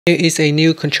Here is a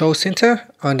new control center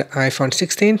on the iPhone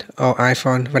 16 or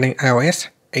iPhone running iOS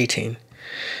 18.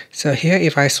 So here,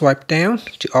 if I swipe down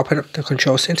to open up the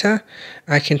control center,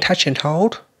 I can touch and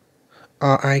hold,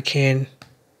 or I can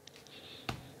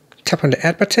tap on the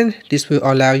add button. This will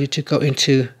allow you to go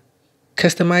into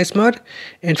customize mode,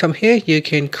 and from here you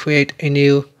can create a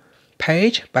new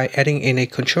page by adding in a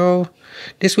control.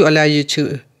 This will allow you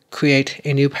to create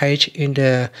a new page in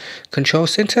the control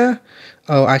center,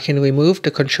 or I can remove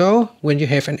the control. When you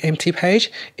have an empty page,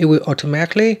 it will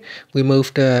automatically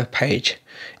remove the page.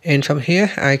 And from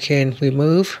here I can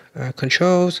remove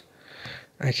controls.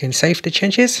 I can save the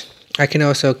changes. I can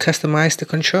also customize the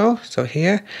control. So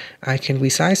here I can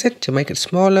resize it to make it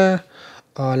smaller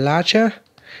or larger,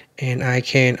 and I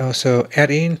can also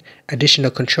add in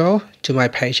additional control to my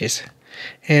pages.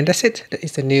 And that's it. That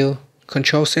is the new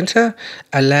control center,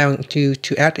 allowing you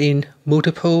to add in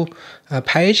multiple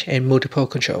page and multiple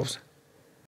controls.